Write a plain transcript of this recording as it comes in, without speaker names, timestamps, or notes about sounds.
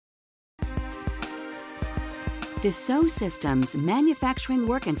Dassault Systems Manufacturing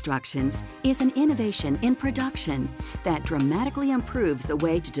Work Instructions is an innovation in production that dramatically improves the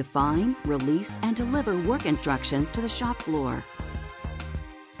way to define, release, and deliver work instructions to the shop floor.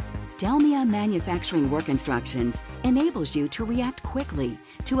 DELMIA Manufacturing Work Instructions enables you to react quickly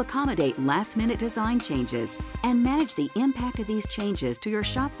to accommodate last-minute design changes and manage the impact of these changes to your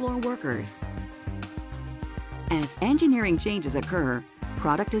shop floor workers. As engineering changes occur,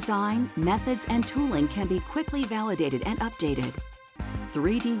 product design, methods, and tooling can be quickly validated and updated.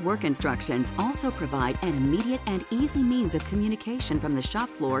 3D work instructions also provide an immediate and easy means of communication from the shop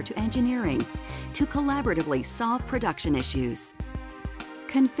floor to engineering to collaboratively solve production issues.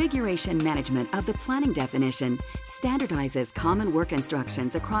 Configuration management of the planning definition standardizes common work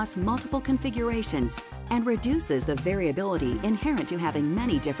instructions across multiple configurations and reduces the variability inherent to having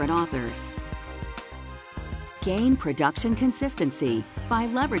many different authors. Gain production consistency by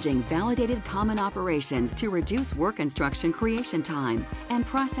leveraging validated common operations to reduce work instruction creation time and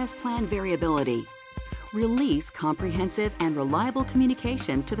process plan variability. Release comprehensive and reliable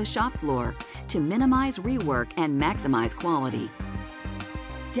communications to the shop floor to minimize rework and maximize quality.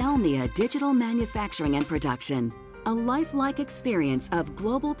 DELMIA Digital Manufacturing and Production, a lifelike experience of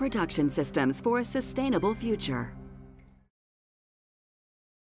global production systems for a sustainable future.